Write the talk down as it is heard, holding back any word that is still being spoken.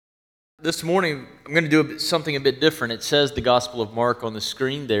This morning, I'm going to do something a bit different. It says the Gospel of Mark on the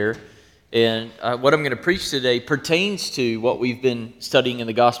screen there. And what I'm going to preach today pertains to what we've been studying in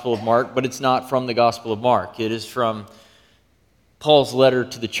the Gospel of Mark, but it's not from the Gospel of Mark. It is from Paul's letter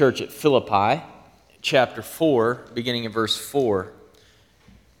to the church at Philippi, chapter 4, beginning in verse 4.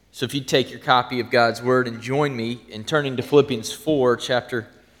 So if you take your copy of God's Word and join me in turning to Philippians 4, chapter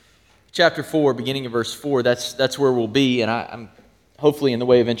 4, beginning in verse 4, that's where we'll be, and I'm hopefully in the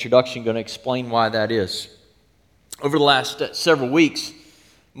way of introduction going to explain why that is. Over the last several weeks,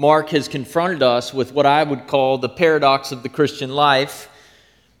 Mark has confronted us with what I would call the paradox of the Christian life.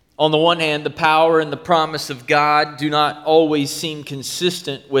 On the one hand, the power and the promise of God do not always seem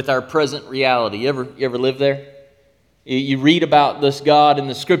consistent with our present reality. You ever live there? You read about this God in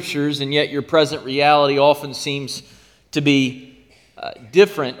the Scriptures, and yet your present reality often seems to be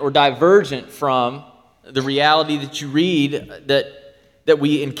different or divergent from the reality that you read that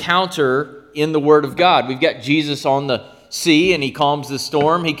we encounter in the Word of God. We've got Jesus on the sea, and he calms the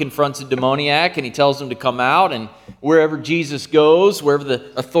storm. He confronts a demoniac, and he tells him to come out. And wherever Jesus goes, wherever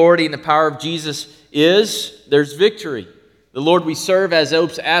the authority and the power of Jesus is, there's victory. The Lord we serve has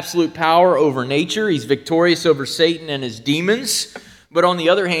absolute power over nature. He's victorious over Satan and his demons. But on the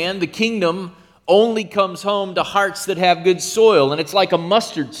other hand, the kingdom only comes home to hearts that have good soil. And it's like a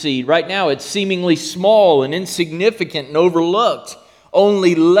mustard seed. Right now, it's seemingly small and insignificant and overlooked.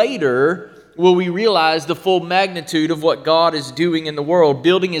 Only later will we realize the full magnitude of what God is doing in the world,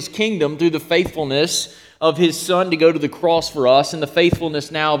 building His kingdom through the faithfulness of His Son to go to the cross for us, and the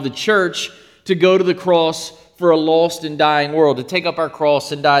faithfulness now of the church to go to the cross for a lost and dying world, to take up our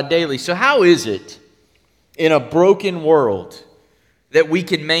cross and die daily. So how is it in a broken world that we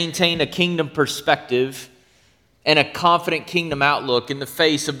can maintain a kingdom perspective and a confident kingdom outlook in the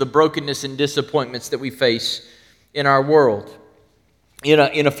face of the brokenness and disappointments that we face in our world?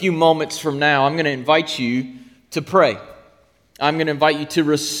 In a few moments from now, I'm going to invite you to pray. I'm going to invite you to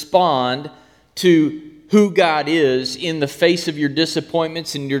respond to who God is in the face of your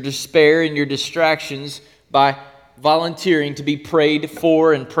disappointments and your despair and your distractions by volunteering to be prayed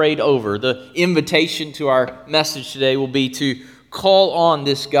for and prayed over. The invitation to our message today will be to call on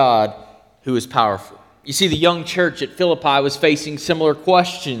this God who is powerful. You see, the young church at Philippi was facing similar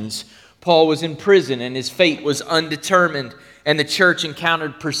questions. Paul was in prison and his fate was undetermined, and the church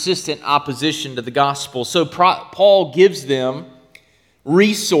encountered persistent opposition to the gospel. So Paul gives them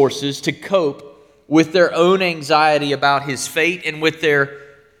resources to cope with their own anxiety about his fate and with their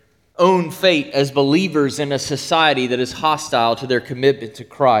own fate as believers in a society that is hostile to their commitment to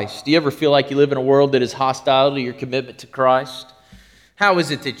Christ. Do you ever feel like you live in a world that is hostile to your commitment to Christ? How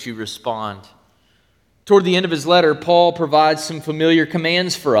is it that you respond? Toward the end of his letter, Paul provides some familiar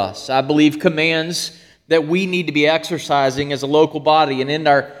commands for us. I believe commands that we need to be exercising as a local body and in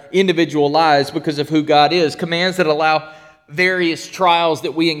our individual lives because of who God is. Commands that allow various trials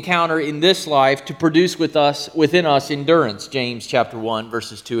that we encounter in this life to produce within us endurance. James chapter 1,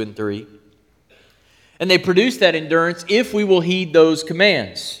 verses 2 and 3. And they produce that endurance if we will heed those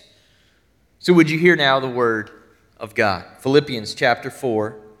commands. So would you hear now the word of God? Philippians chapter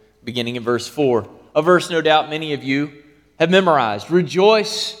 4, beginning in verse 4. A verse no doubt many of you have memorized.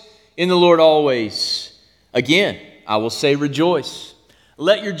 Rejoice in the Lord always. Again, I will say rejoice.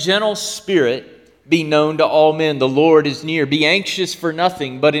 Let your gentle spirit be known to all men. The Lord is near. Be anxious for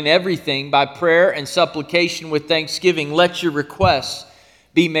nothing, but in everything, by prayer and supplication with thanksgiving, let your requests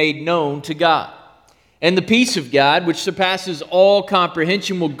be made known to God. And the peace of God, which surpasses all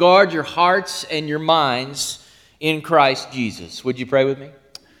comprehension, will guard your hearts and your minds in Christ Jesus. Would you pray with me?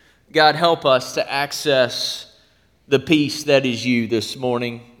 God, help us to access the peace that is you this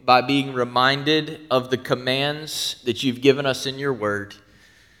morning by being reminded of the commands that you've given us in your word,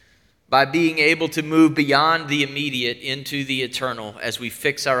 by being able to move beyond the immediate into the eternal as we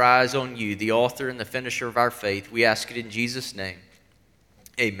fix our eyes on you, the author and the finisher of our faith. We ask it in Jesus' name.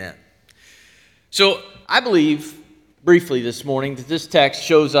 Amen. So I believe, briefly this morning, that this text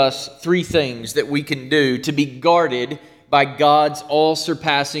shows us three things that we can do to be guarded by God's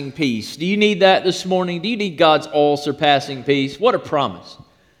all-surpassing peace. Do you need that this morning? Do you need God's all-surpassing peace? What a promise.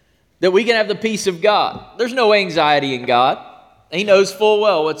 That we can have the peace of God. There's no anxiety in God. He knows full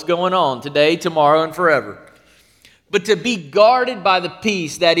well what's going on today, tomorrow, and forever. But to be guarded by the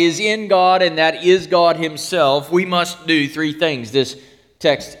peace that is in God and that is God Himself, we must do three things this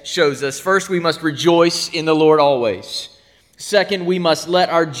text shows us. First, we must rejoice in the Lord always. Second, we must let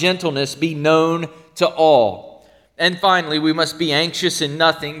our gentleness be known to all. And finally, we must be anxious in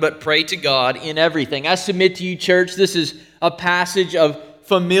nothing, but pray to God in everything. I submit to you, church, this is a passage of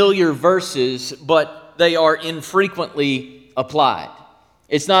familiar verses, but they are infrequently applied.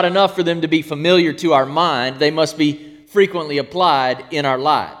 It's not enough for them to be familiar to our mind. They must be frequently applied in our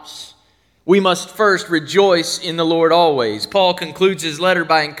lives. We must first rejoice in the Lord always. Paul concludes his letter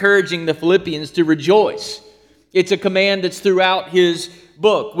by encouraging the Philippians to rejoice. It's a command that's throughout his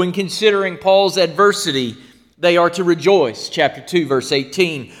book. When considering Paul's adversity, they are to rejoice. Chapter 2, verse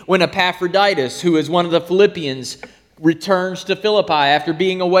 18. When Epaphroditus, who is one of the Philippians, returns to Philippi after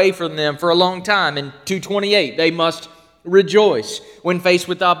being away from them for a long time, in 2:28, they must rejoice. When faced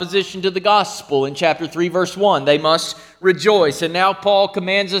with opposition to the gospel in chapter 3, verse 1, they must rejoice. And now Paul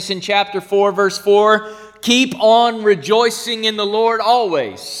commands us in chapter 4, verse 4, keep on rejoicing in the Lord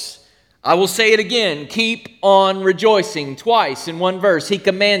always. I will say it again, keep on rejoicing. Twice in one verse, he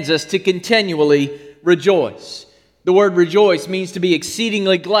commands us to continually rejoice. The word rejoice means to be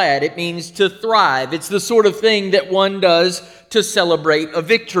exceedingly glad. It means to thrive. It's the sort of thing that one does to celebrate a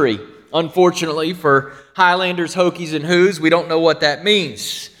victory. Unfortunately for Highlanders, Hokies, and Who's, we don't know what that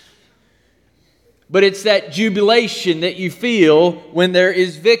means. But it's that jubilation that you feel when there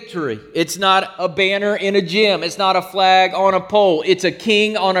is victory. It's not a banner in a gym. It's not a flag on a pole. It's a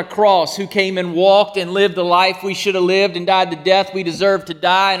king on a cross who came and walked and lived the life we should have lived and died the death we deserve to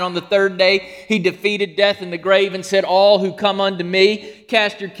die. And on the third day, he defeated death in the grave and said, all who come unto me,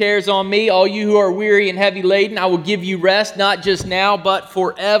 cast your cares on me. All you who are weary and heavy laden, I will give you rest, not just now, but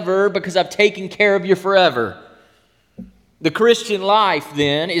forever, because I've taken care of you forever. The Christian life,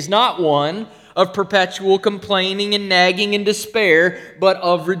 then, is not one of perpetual complaining and nagging and despair, but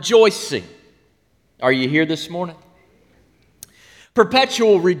of rejoicing. Are you here this morning?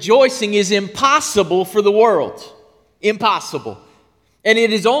 Perpetual rejoicing is impossible for the world. Impossible. And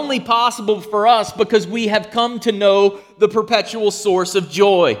it is only possible for us because we have come to know the perpetual source of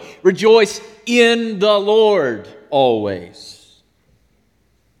joy. Rejoice in the Lord always.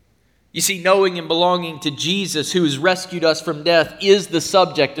 You see, knowing and belonging to Jesus, who has rescued us from death, is the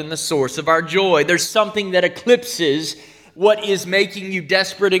subject and the source of our joy. There's something that eclipses what is making you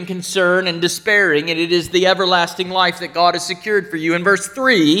desperate and concerned and despairing, and it is the everlasting life that God has secured for you. In verse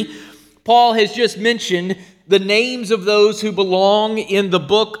 3, Paul has just mentioned the names of those who belong in the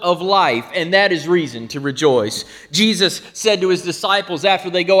book of life, and that is reason to rejoice. Jesus said to his disciples after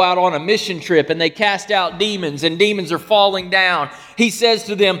they go out on a mission trip and they cast out demons and demons are falling down, he says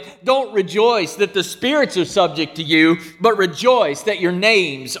to them, don't rejoice that the spirits are subject to you, but rejoice that your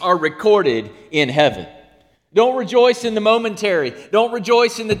names are recorded in heaven. Don't rejoice in the momentary. Don't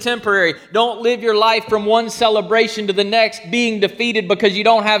rejoice in the temporary. Don't live your life from one celebration to the next being defeated because you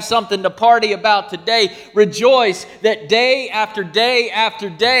don't have something to party about today. Rejoice that day after day after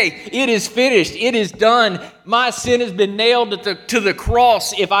day, it is finished. It is done. My sin has been nailed to the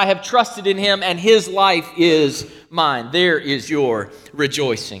cross if I have trusted in Him, and His life is mine. There is your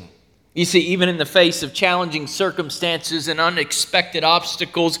rejoicing. You see, even in the face of challenging circumstances and unexpected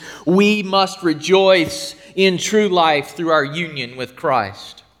obstacles, we must rejoice in true life through our union with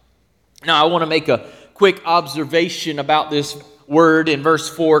Christ. Now, I want to make a quick observation about this word in verse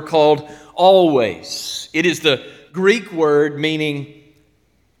 4 called always. It is the Greek word meaning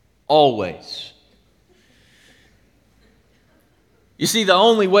always. You see, the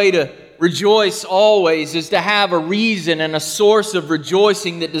only way to rejoice always is to have a reason and a source of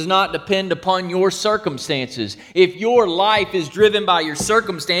rejoicing that does not depend upon your circumstances. If your life is driven by your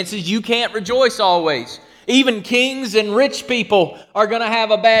circumstances, you can't rejoice always. Even kings and rich people are going to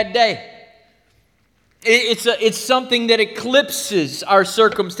have a bad day. It's something that eclipses our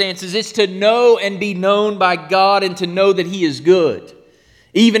circumstances. It's to know and be known by God and to know that He is good.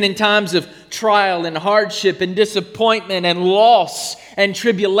 Even in times of trial and hardship and disappointment and loss and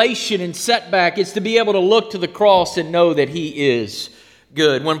tribulation and setback, it's to be able to look to the cross and know that He is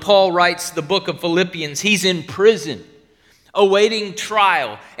good. When Paul writes the book of Philippians, he's in prison, awaiting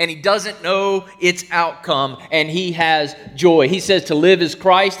trial, and he doesn't know its outcome, and he has joy. He says to live is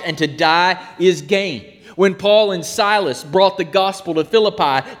Christ and to die is gain. When Paul and Silas brought the gospel to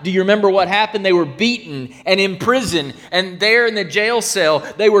Philippi, do you remember what happened? They were beaten and imprisoned, and there in the jail cell,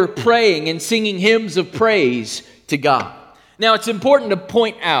 they were praying and singing hymns of praise to God. Now, it's important to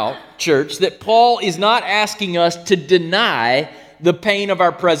point out, church, that Paul is not asking us to deny the pain of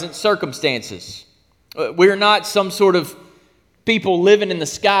our present circumstances. We're not some sort of people living in the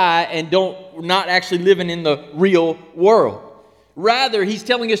sky and not actually living in the real world. Rather, he's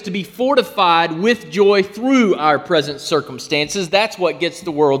telling us to be fortified with joy through our present circumstances. That's what gets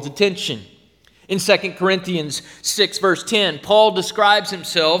the world's attention. In 2 Corinthians 6, verse 10, Paul describes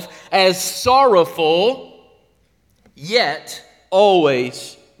himself as sorrowful, yet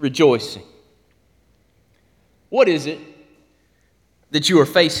always rejoicing. What is it that you are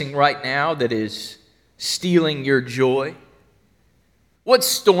facing right now that is stealing your joy? What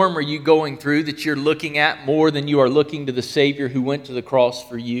storm are you going through that you're looking at more than you are looking to the Savior who went to the cross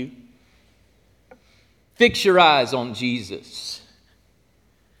for you? Fix your eyes on Jesus,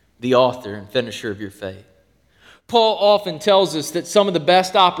 the author and finisher of your faith. Paul often tells us that some of the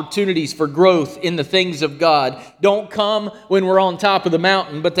best opportunities for growth in the things of God don't come when we're on top of the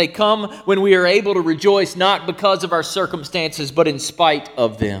mountain, but they come when we are able to rejoice not because of our circumstances, but in spite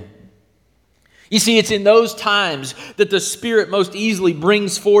of them. You see, it's in those times that the Spirit most easily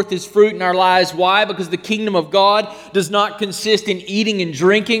brings forth His fruit in our lives. Why? Because the kingdom of God does not consist in eating and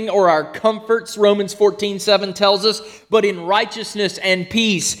drinking or our comforts, Romans 14:7 tells us, but in righteousness and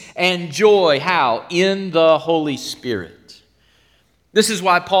peace and joy. How? In the Holy Spirit. This is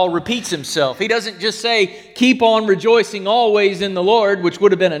why Paul repeats himself. He doesn't just say, keep on rejoicing always in the Lord, which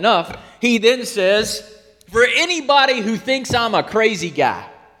would have been enough. He then says, for anybody who thinks I'm a crazy guy,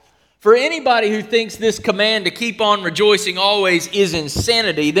 for anybody who thinks this command to keep on rejoicing always is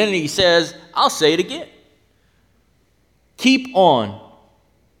insanity, then he says, I'll say it again. Keep on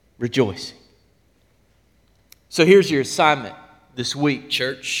rejoicing. So here's your assignment this week,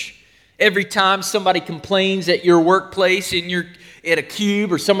 church. Every time somebody complains at your workplace, at a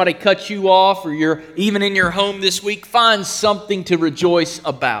cube, or somebody cuts you off, or you're even in your home this week, find something to rejoice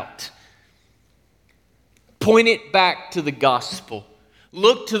about. Point it back to the gospel.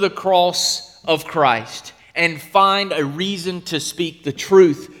 Look to the cross of Christ and find a reason to speak the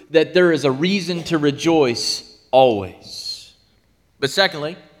truth, that there is a reason to rejoice always. But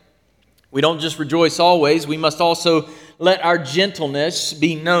secondly, we don't just rejoice always, we must also let our gentleness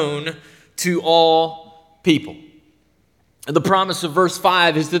be known to all people. The promise of verse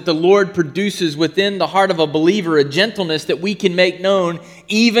 5 is that the Lord produces within the heart of a believer a gentleness that we can make known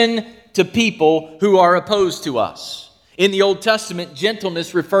even to people who are opposed to us. In the Old Testament,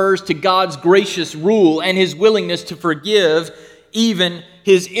 gentleness refers to God's gracious rule and His willingness to forgive even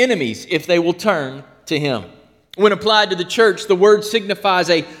His enemies if they will turn to Him. When applied to the church, the word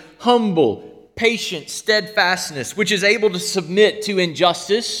signifies a humble, patient steadfastness, which is able to submit to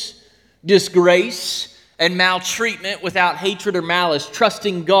injustice, disgrace, and maltreatment without hatred or malice,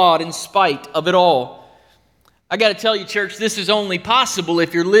 trusting God in spite of it all. I got to tell you, church, this is only possible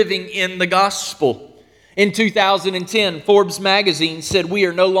if you're living in the gospel. In 2010, Forbes magazine said we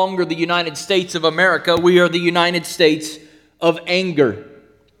are no longer the United States of America, we are the United States of anger.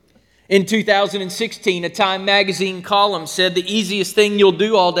 In 2016, a Time magazine column said the easiest thing you'll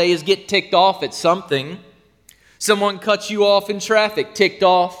do all day is get ticked off at something. Someone cuts you off in traffic, ticked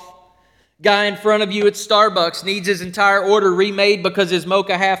off. Guy in front of you at Starbucks needs his entire order remade because his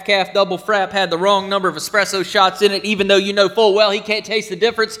mocha half-calf double frap had the wrong number of espresso shots in it, even though you know full well he can't taste the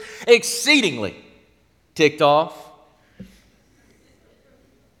difference. Exceedingly ticked off. And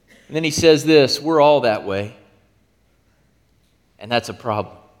then he says this, we're all that way. And that's a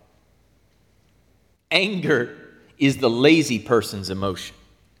problem. Anger is the lazy person's emotion.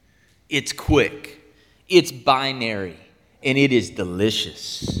 It's quick, it's binary, and it is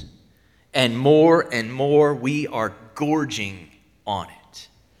delicious. And more we are gorging on it.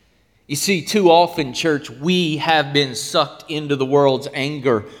 You see, too often, church, we have been sucked into the world's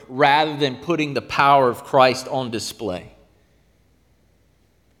anger rather than putting the power of Christ on display.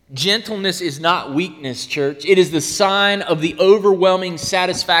 Gentleness is not weakness, church. It is the sign of the overwhelming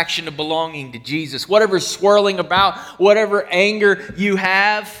satisfaction of belonging to Jesus. Whatever's swirling about, whatever anger you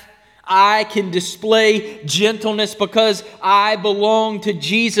have, I can display gentleness because I belong to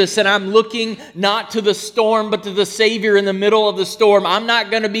Jesus and I'm looking not to the storm but to the Savior in the middle of the storm. I'm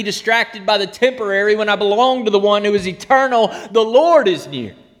not going to be distracted by the temporary when I belong to the one who is eternal. The Lord is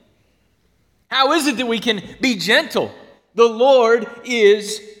near. How is it that we can be gentle? The Lord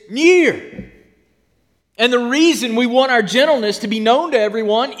is near. And the reason we want our gentleness to be known to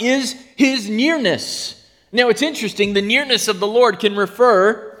everyone is His nearness. Now it's interesting, the nearness of the Lord can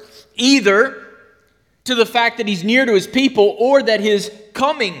refer either to the fact that He's near to His people or that His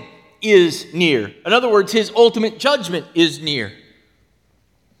coming is near. In other words, His ultimate judgment is near.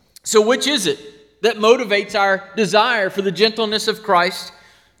 So which is it that motivates our desire for the gentleness of Christ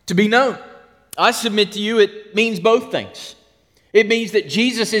to be known? I submit to you it means both things. It means that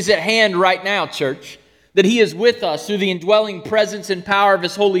Jesus is at hand right now, church. That He is with us through the indwelling presence and power of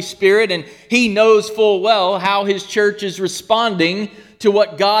His Holy Spirit, and He knows full well how His church is responding to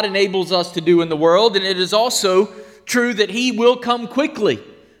what God enables us to do in the world. And it is also true that He will come quickly.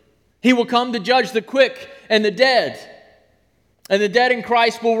 He will come to judge the quick and the dead. And the dead in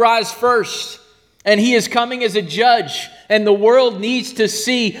Christ will rise first. And He is coming as a judge. And the world needs to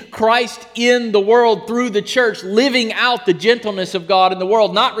see Christ in the world through the church, living out the gentleness of God in the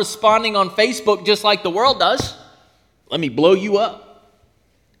world, not responding on Facebook just like the world does. Let me blow you up.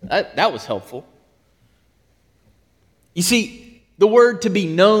 That was helpful. You see, the word to be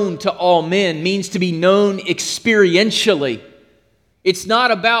known to all men means to be known experientially. It's not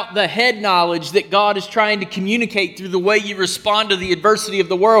about the head knowledge that God is trying to communicate through the way you respond to the adversity of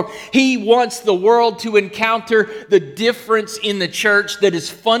the world. He wants the world to encounter the difference in the church that is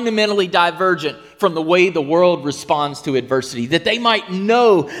fundamentally divergent from the way the world responds to adversity, that they might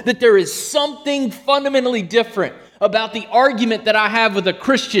know that there is something fundamentally different about the argument that I have with a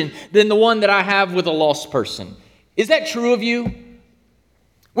Christian than the one that I have with a lost person. Is that true of you?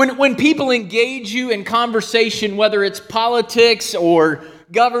 When people engage you in conversation, whether it's politics or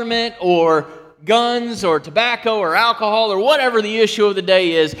government or guns or tobacco or alcohol or whatever the issue of the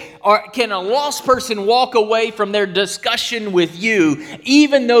day is, can a lost person walk away from their discussion with you,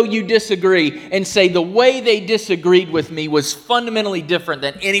 even though you disagree, and say the way they disagreed with me was fundamentally different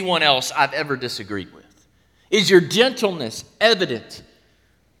than anyone else I've ever disagreed with? Is your gentleness evident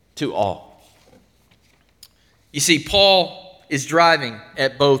to all? You see, Paul is driving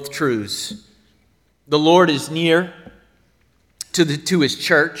at both truths. The Lord is near to His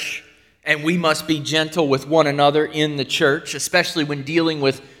church, and we must be gentle with one another in the church, especially when dealing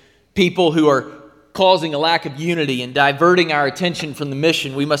with people who are causing a lack of unity and diverting our attention from the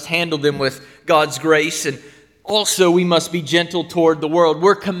mission. We must handle them with God's grace, and also we must be gentle toward the world.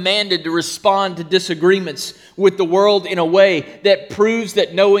 We're commanded to respond to disagreements with the world in a way that proves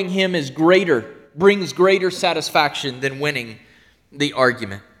that knowing Him is greater, brings greater satisfaction than winning the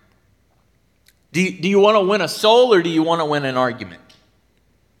argument. Do you want to win a soul, or do you want to win an argument?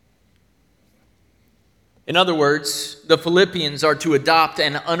 In other words, the Philippians are to adopt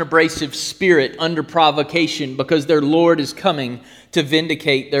an unabrasive spirit under provocation because their Lord is coming to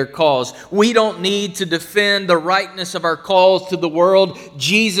vindicate their cause. We don't need to defend the rightness of our calls to the world.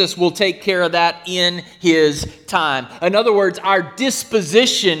 Jesus will take care of that in His time. In other words, our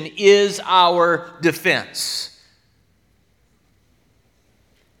disposition is our defense.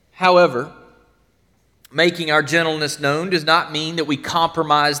 However, making our gentleness known does not mean that we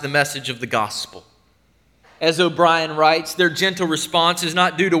compromise the message of the gospel. As O'Brien writes, their gentle response is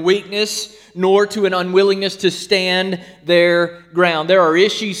not due to weakness, nor to an unwillingness to stand their ground. There are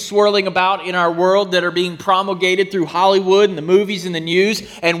issues swirling about in our world that are being promulgated through Hollywood and the movies and the news,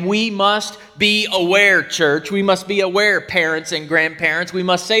 and we must be aware, church. We must be aware, parents and grandparents. We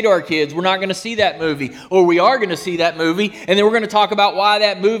must say to our kids, we're not going to see that movie, or we are going to see that movie, and then we're going to talk about why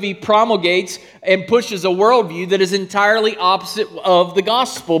that movie promulgates and pushes a worldview that is entirely opposite of the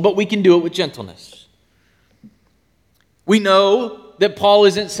gospel, but we can do it with gentleness. We know that Paul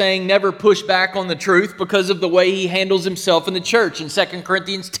isn't saying never push back on the truth because of the way he handles himself in the church. In 2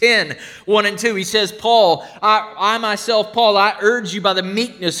 Corinthians 10, 1 and 2, he says, Paul, I myself, Paul, I urge you by the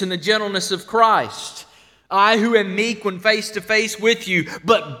meekness and the gentleness of Christ. I who am meek when face to face with you,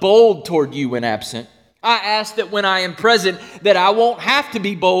 but bold toward you when absent. I ask that when I am present, that I won't have to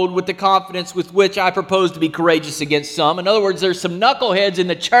be bold with the confidence with which I propose to be courageous against some. In other words, there's some knuckleheads in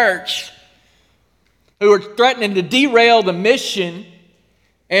the church who are threatening to derail the mission.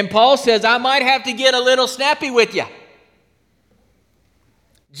 And Paul says, I might have to get a little snappy with you.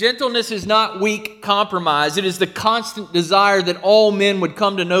 Gentleness is not weak compromise. It is the constant desire that all men would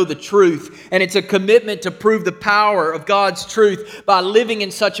come to know the truth. And it's a commitment to prove the power of God's truth by living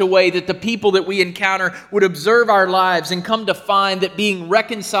in such a way that the people that we encounter would observe our lives and come to find that being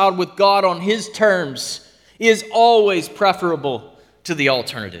reconciled with God on His terms is always preferable to the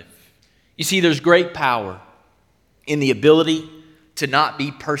alternative. You see, there's great power in the ability to not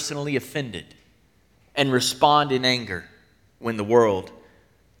be personally offended and respond in anger when the world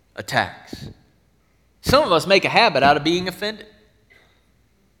attacks. Some of us make a habit out of being offended.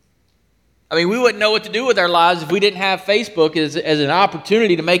 I mean, we wouldn't know what to do with our lives if we didn't have Facebook as an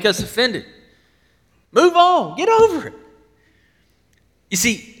opportunity to make us offended. Move on. Get over it. You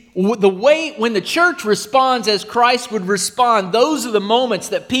see, the way when the church responds as Christ would respond, those are the moments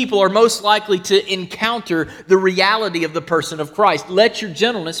that people are most likely to encounter the reality of the person of Christ. Let your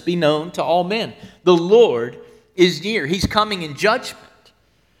gentleness be known to all men. The Lord is near. He's coming in judgment.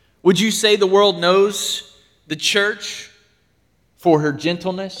 Would you say the world knows the church for her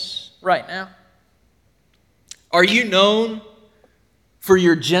gentleness right now? Are you known for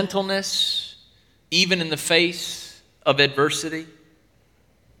your gentleness even in the face of adversity?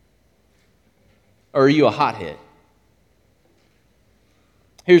 Or are you a hothead?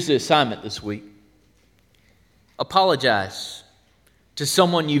 Here's the assignment this week. Apologize to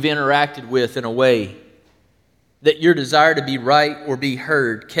someone you've interacted with in a way that your desire to be right or be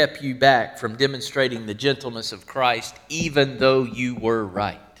heard kept you back from demonstrating the gentleness of Christ, even though you were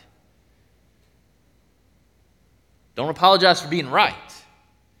right. Don't apologize for being right.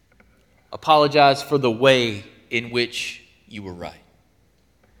 Apologize for the way in which you were right.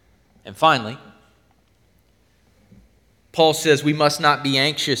 And finally, Paul says we must not be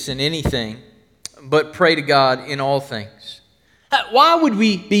anxious in anything, but pray to God in all things. Why would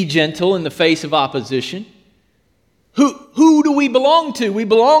we be gentle in the face of opposition? Who do we belong to? We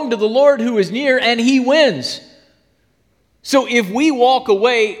belong to the Lord who is near, and He wins. So if we walk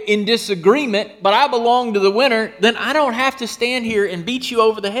away in disagreement, but I belong to the winner, then I don't have to stand here and beat you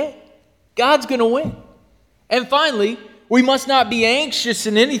over the head. God's going to win. And finally, we must not be anxious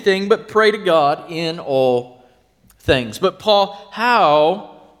in anything, but pray to God in all things. But Paul,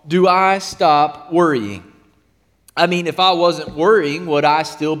 how do I stop worrying? I mean, if I wasn't worrying, would I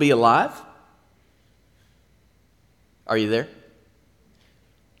still be alive? Are you there?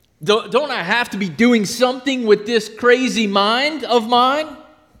 Don't I have to be doing something with this crazy mind of mine?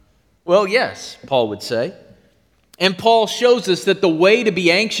 Well, yes, Paul would say. And Paul shows us that the way to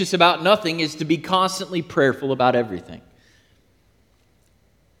be anxious about nothing is to be constantly prayerful about everything.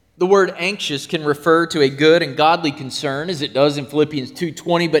 The word anxious can refer to a good and godly concern, as it does in Philippians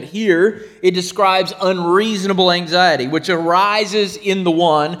 2:20, but here it describes unreasonable anxiety, which arises in the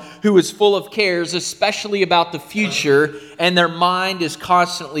one who is full of cares, especially about the future, and their mind is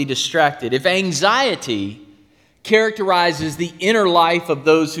constantly distracted. If anxiety characterizes the inner life of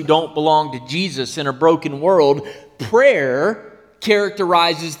those who don't belong to Jesus in a broken world, prayer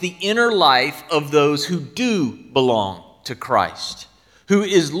characterizes the inner life of those who do belong to Christ, who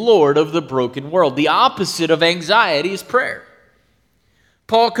is Lord of the broken world. The opposite of anxiety is prayer.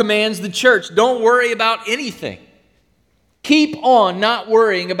 Paul commands the church, don't worry about anything. Keep on not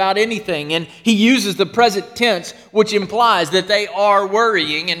worrying about anything. And he uses the present tense, which implies that they are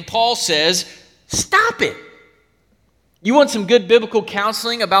worrying. And Paul says, stop it. You want some good biblical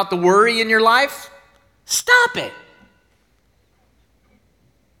counseling about the worry in your life? Stop it.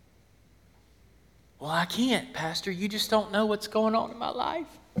 Well, I can't, Pastor. You just don't know what's going on in my life.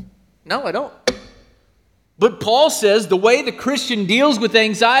 No, I don't. But Paul says the way the Christian deals with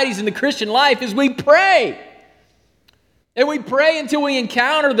anxieties in the Christian life is we pray. And we pray until we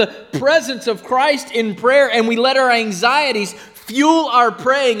encounter the presence of Christ in prayer, and we let our anxieties fuel our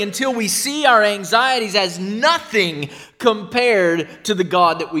praying until we see our anxieties as nothing compared to the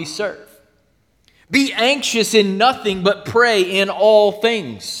God that we serve. Be anxious in nothing, but pray in all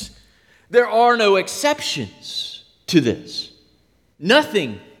things. There are no exceptions to this.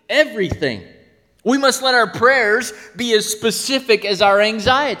 Nothing, everything. We must let our prayers be as specific as our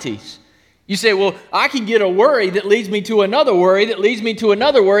anxieties. You say, well, I can get a worry that leads me to another worry that leads me to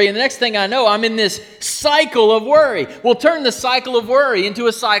another worry, and the next thing I know, I'm in this cycle of worry. Well, turn the cycle of worry into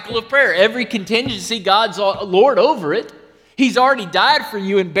a cycle of prayer. Every contingency, God's Lord over it. He's already died for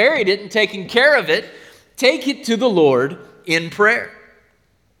you and buried it and taken care of it. Take it to the Lord in prayer.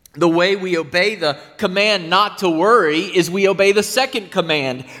 The way we obey the command not to worry is we obey the second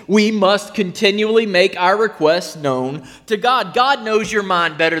command. We must continually make our requests known to God. God knows your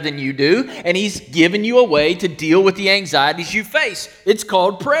mind better than you do, and He's given you a way to deal with the anxieties you face. It's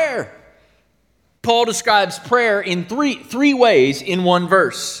called prayer. Paul describes prayer in three ways in one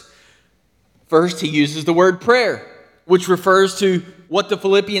verse. First, he uses the word prayer, which refers to what the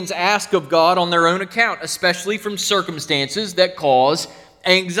Philippians ask of God on their own account, especially from circumstances that cause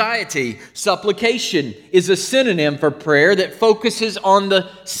anxiety. Supplication is a synonym for prayer that focuses on the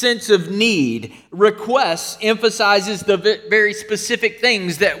sense of need. Requests emphasizes the very specific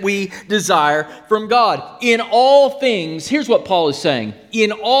things that we desire from God. In all things, here's what Paul is saying.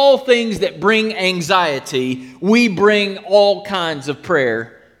 In all things that bring anxiety, we bring all kinds of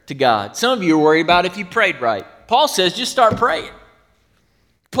prayer to God. Some of you are worried about if you prayed right. Paul says just start praying.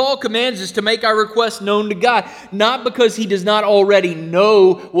 Paul commands us to make our requests known to God, not because He does not already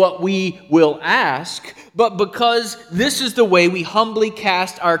know what we will ask, but because this is the way we humbly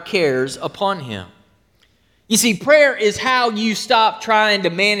cast our cares upon Him. You see, prayer is how you stop trying to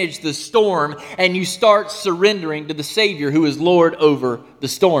manage the storm and you start surrendering to the Savior who is Lord over the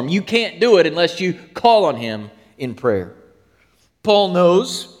storm. You can't do it unless you call on Him in prayer. Paul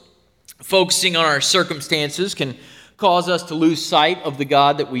knows focusing on our circumstances can cause us to lose sight of the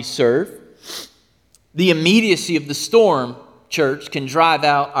God that we serve. The immediacy of the storm, church, can drive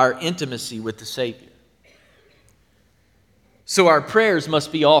out our intimacy with the Savior. So our prayers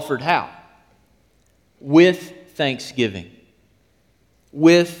must be offered how? With thanksgiving.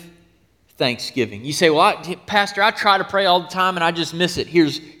 With thanksgiving. You say, well, Pastor, I try to pray all the time and I just miss it.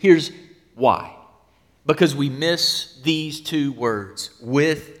 Here's why. Because we miss these two words,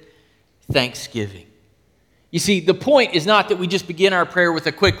 with thanksgiving. You see, the point is not that we just begin our prayer with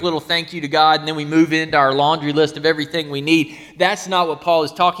a quick little thank you to God and then we move into our laundry list of everything we need. That's not what Paul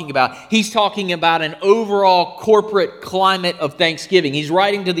is talking about. He's talking about an overall corporate climate of thanksgiving. He's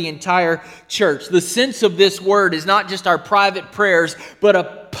writing to the entire church. The sense of this word is not just our private prayers, but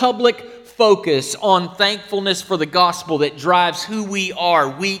a public focus on thankfulness for the gospel that drives who we are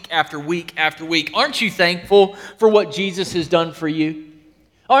week after week after week. Aren't you thankful for what Jesus has done for you?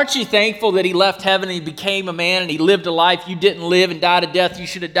 Aren't you thankful that he left heaven and he became a man and he lived a life you didn't live and died a death you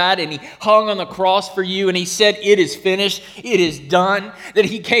should have died, and he hung on the cross for you and he said, "It is finished, it is done," that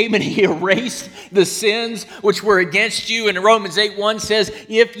he came and he erased the sins which were against you. And Romans 8:1 says,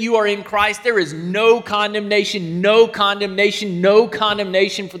 if you are in Christ, there is no condemnation, no condemnation, no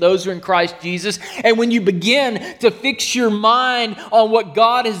condemnation for those who are in Christ Jesus. And when you begin to fix your mind on what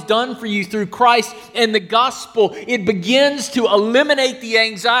God has done for you through Christ and the gospel, it begins to eliminate the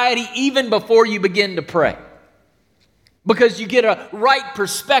anxiety even before you begin to pray. Because you get a right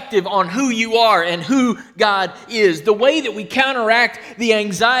perspective on who you are and who God is. The way that we counteract the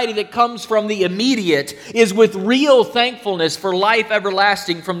anxiety that comes from the immediate is with real thankfulness for life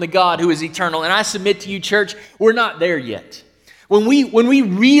everlasting from the God who is eternal. And I submit to you, church, we're not there yet. When we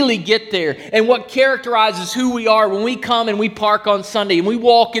really get there, and what characterizes who we are when we come and we park on Sunday and we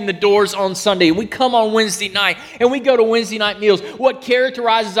walk in the doors on Sunday and we come on Wednesday night and we go to Wednesday night meals, what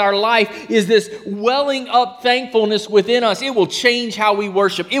characterizes our life is this welling up thankfulness within us. It will change how we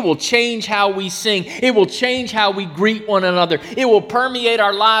worship. It will change how we sing. It will change how we greet one another. It will permeate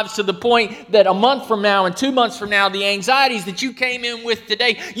our lives to the point that a month from now and 2 months from now, the anxieties that you came in with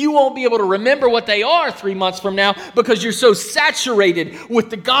today, you won't be able to remember what they are 3 months from now because you're so saturated with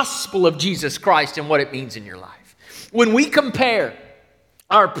the gospel of Jesus Christ and what it means in your life. When we compare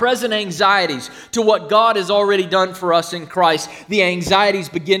our present anxieties to what God has already done for us in Christ, the anxieties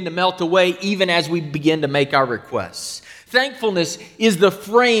begin to melt away even as we begin to make our requests. Thankfulness is the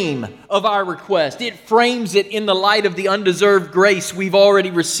frame of our request. It frames it in the light of the undeserved grace we've already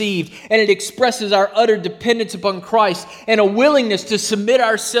received, and it expresses our utter dependence upon Christ and a willingness to submit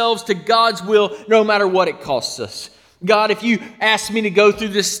ourselves to God's will no matter what it costs us. God, if you ask me to go through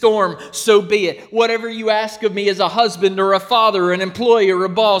this storm, so be it. Whatever you ask of me as a husband or a father or an employee or a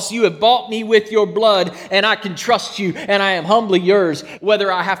boss, you have bought me with your blood, and I can trust you, and I am humbly yours,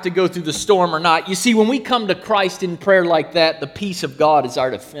 whether I have to go through the storm or not. You see, when we come to Christ in prayer like that, the peace of God is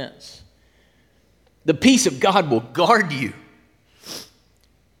our defense. The peace of God will guard you.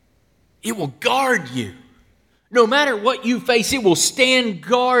 It will guard you. No matter what you face, it will stand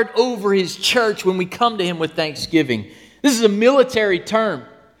guard over His church when we come to Him with thanksgiving. This is a military term.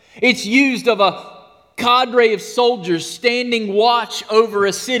 It's used of a cadre of soldiers standing watch over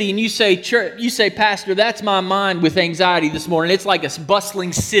a city. And you say, Pastor, that's my mind with anxiety this morning. It's like a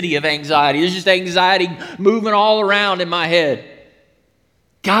bustling city of anxiety. There's just anxiety moving all around in my head.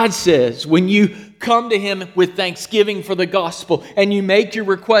 God says, when you come to Him with thanksgiving for the gospel and you make your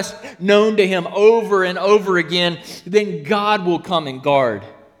request known to Him over and over again, then God will come and guard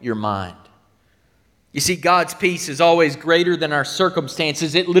your mind. You see, God's peace is always greater than our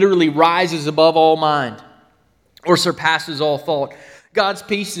circumstances. It literally rises above all mind or surpasses all thought. God's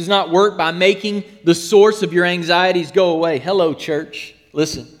peace does not work by making the source of your anxieties go away. Hello, church.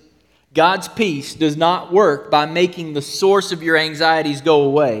 Listen. God's peace does not work by making the source of your anxieties go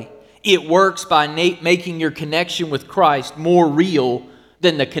away. It works by making your connection with Christ more real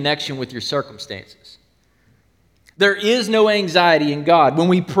than the connection with your circumstances. There is no anxiety in God. When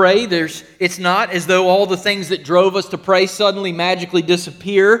we pray, it's not as though all the things that drove us to pray suddenly magically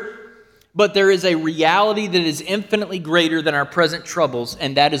disappear, but there is a reality that is infinitely greater than our present troubles,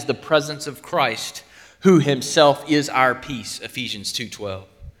 and that is the presence of Christ, who Himself is our peace, Ephesians 2:12.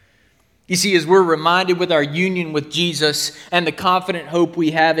 You see, as we're reminded with our union with Jesus and the confident hope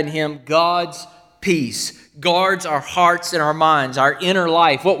we have in Him, God's peace guards our hearts and our minds, our inner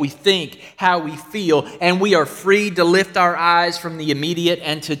life, what we think, how we feel, and we are free to lift our eyes from the immediate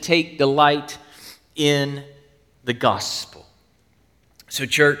and to take delight in the gospel. So,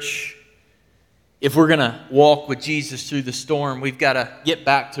 church, if we're going to walk with Jesus through the storm, we've got to get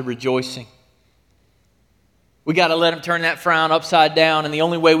back to rejoicing. We got to let Him turn that frown upside down, and the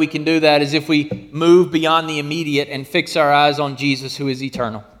only way we can do that is if we move beyond the immediate and fix our eyes on Jesus, who is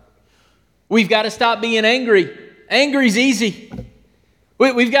eternal. We've got to stop being angry. Angry's easy.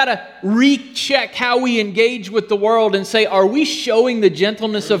 We've got to recheck how we engage with the world and say, are we showing the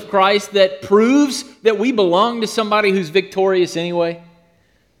gentleness of Christ that proves that we belong to somebody who's victorious anyway?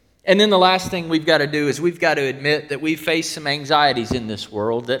 And then the last thing we've got to do is we've got to admit that we face some anxieties in this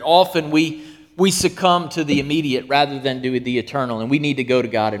world, that often we succumb to the immediate rather than to the eternal, and we need to go to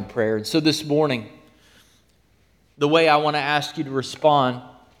God in prayer. And so this morning, the way I want to ask you to respond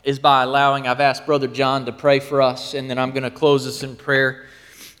is by I've asked Brother John to pray for us, and then I'm going to close us in prayer.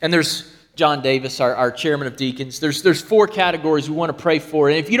 And there's John Davis, our chairman of deacons. There's 4 categories we want to pray for.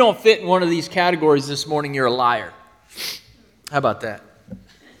 And if you don't fit in one of these categories this morning, you're a liar. How about that?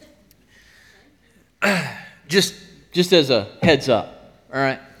 Just as a heads up, all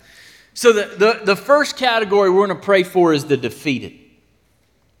right? So the first category we're going to pray for is the defeated.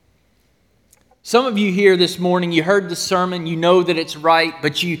 Some of you here this morning, you heard the sermon, you know that it's right,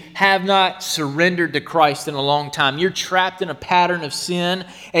 but you have not surrendered to Christ in a long time. You're trapped in a pattern of sin,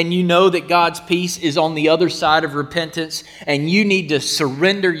 and you know that God's peace is on the other side of repentance, and you need to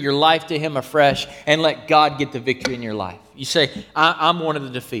surrender your life to Him afresh and let God get the victory in your life. You say, I'm one of the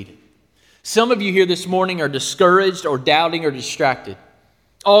defeated. Some of you here this morning are discouraged or doubting or distracted.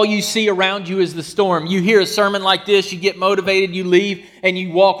 All you see around you is the storm. You hear a sermon like this, you get motivated, you leave, and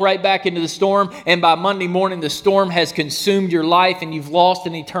you walk right back into the storm. And by Monday morning, the storm has consumed your life, and you've lost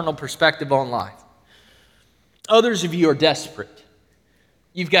an eternal perspective on life. Others of you are desperate.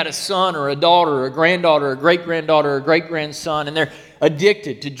 You've got a son or a daughter or a granddaughter or a great-granddaughter or a great-grandson, and they're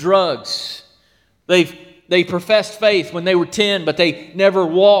addicted to drugs. They professed faith when they were 10, but they never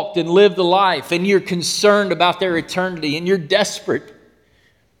walked and lived the life. And you're concerned about their eternity, and you're desperate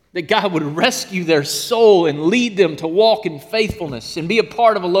that God would rescue their soul and lead them to walk in faithfulness and be a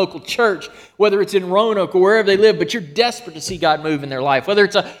part of a local church, whether it's in Roanoke or wherever they live, but you're desperate to see God move in their life. Whether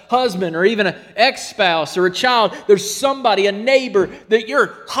it's a husband or even an ex-spouse or a child, there's somebody, a neighbor, that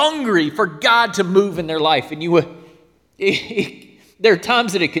you're hungry for God to move in their life. And there are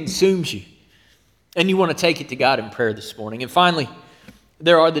times that it consumes you, and you want to take it to God in prayer this morning. And finally,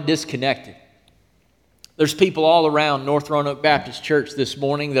 there are the disconnected. There's people all around North Roanoke Baptist Church this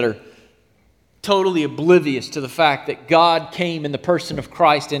morning that are totally oblivious to the fact that God came in the person of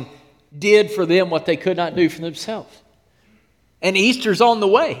Christ and did for them what they could not do for themselves. And Easter's on the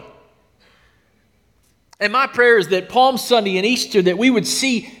way. And my prayer is that Palm Sunday and Easter, that we would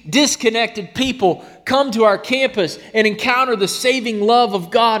see disconnected people come to our campus and encounter the saving love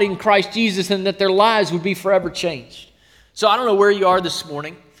of God in Christ Jesus, and that their lives would be forever changed. So I don't know where you are this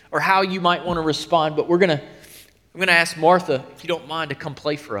morning or how you might want to respond, but I'm going to ask Martha, if you don't mind, to come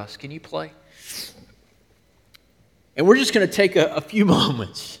play for us. Can you play? And we're just going to take a few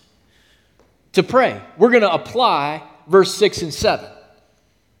moments to pray. We're going to apply verse 6 and 7.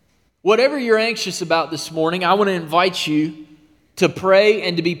 Whatever you're anxious about this morning, I want to invite you to pray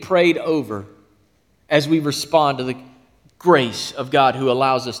and to be prayed over as we respond to the grace of God who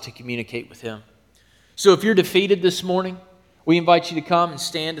allows us to communicate with Him. So if you're defeated this morning, we invite you to come and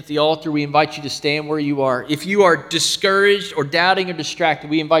stand at the altar. We invite you to stand where you are. If you are discouraged or doubting or distracted,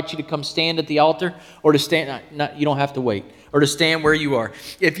 we invite you to come stand at the altar, or to stand, you don't have to wait, or to stand where you are.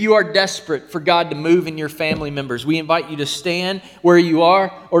 If you are desperate for God to move in your family members, we invite you to stand where you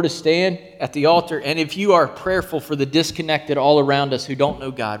are or to stand at the altar. And if you are prayerful for the disconnected all around us who don't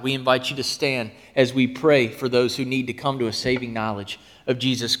know God, we invite you to stand as we pray for those who need to come to a saving knowledge of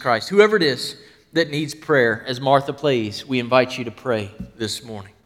Jesus Christ. Whoever it is that needs prayer, as Martha plays, we invite you to pray this morning.